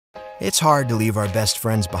It's hard to leave our best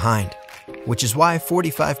friends behind, which is why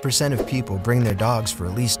 45% of people bring their dogs for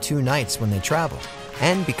at least 2 nights when they travel.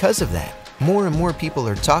 And because of that, more and more people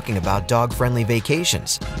are talking about dog-friendly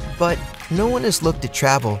vacations. But no one has looked at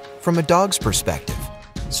travel from a dog's perspective.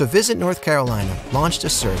 So Visit North Carolina launched a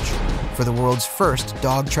search for the world's first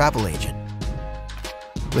dog travel agent.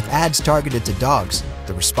 With ads targeted to dogs,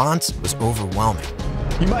 the response was overwhelming.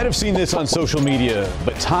 You might have seen this on social media,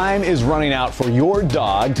 but time is running out for your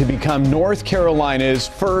dog to become North Carolina's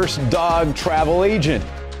first dog travel agent.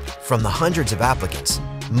 From the hundreds of applicants,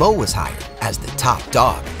 Mo was hired as the top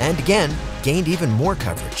dog and again gained even more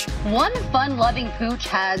coverage. One fun-loving pooch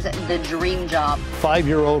has the dream job.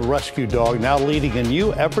 5-year-old rescue dog now leading a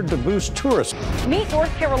new effort to boost tourism. Meet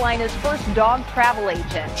North Carolina's first dog travel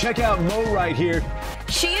agent. Check out Mo right here.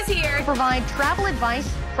 She is here to provide travel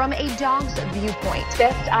advice from a dog's viewpoint.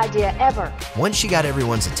 Best idea ever. Once she got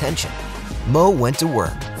everyone's attention, Mo went to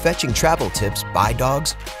work fetching travel tips by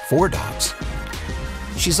dogs for dogs.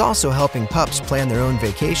 She's also helping pups plan their own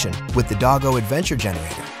vacation with the Doggo Adventure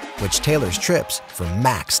Generator, which tailors trips for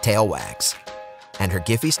max tail wags. And her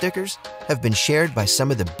Giphy stickers have been shared by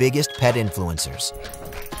some of the biggest pet influencers.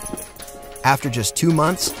 After just 2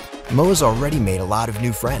 months, Mo's already made a lot of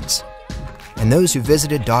new friends. And those who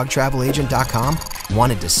visited dogtravelagent.com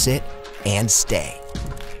wanted to sit and stay.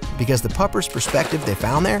 Because the pupper's perspective they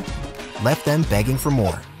found there left them begging for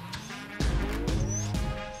more.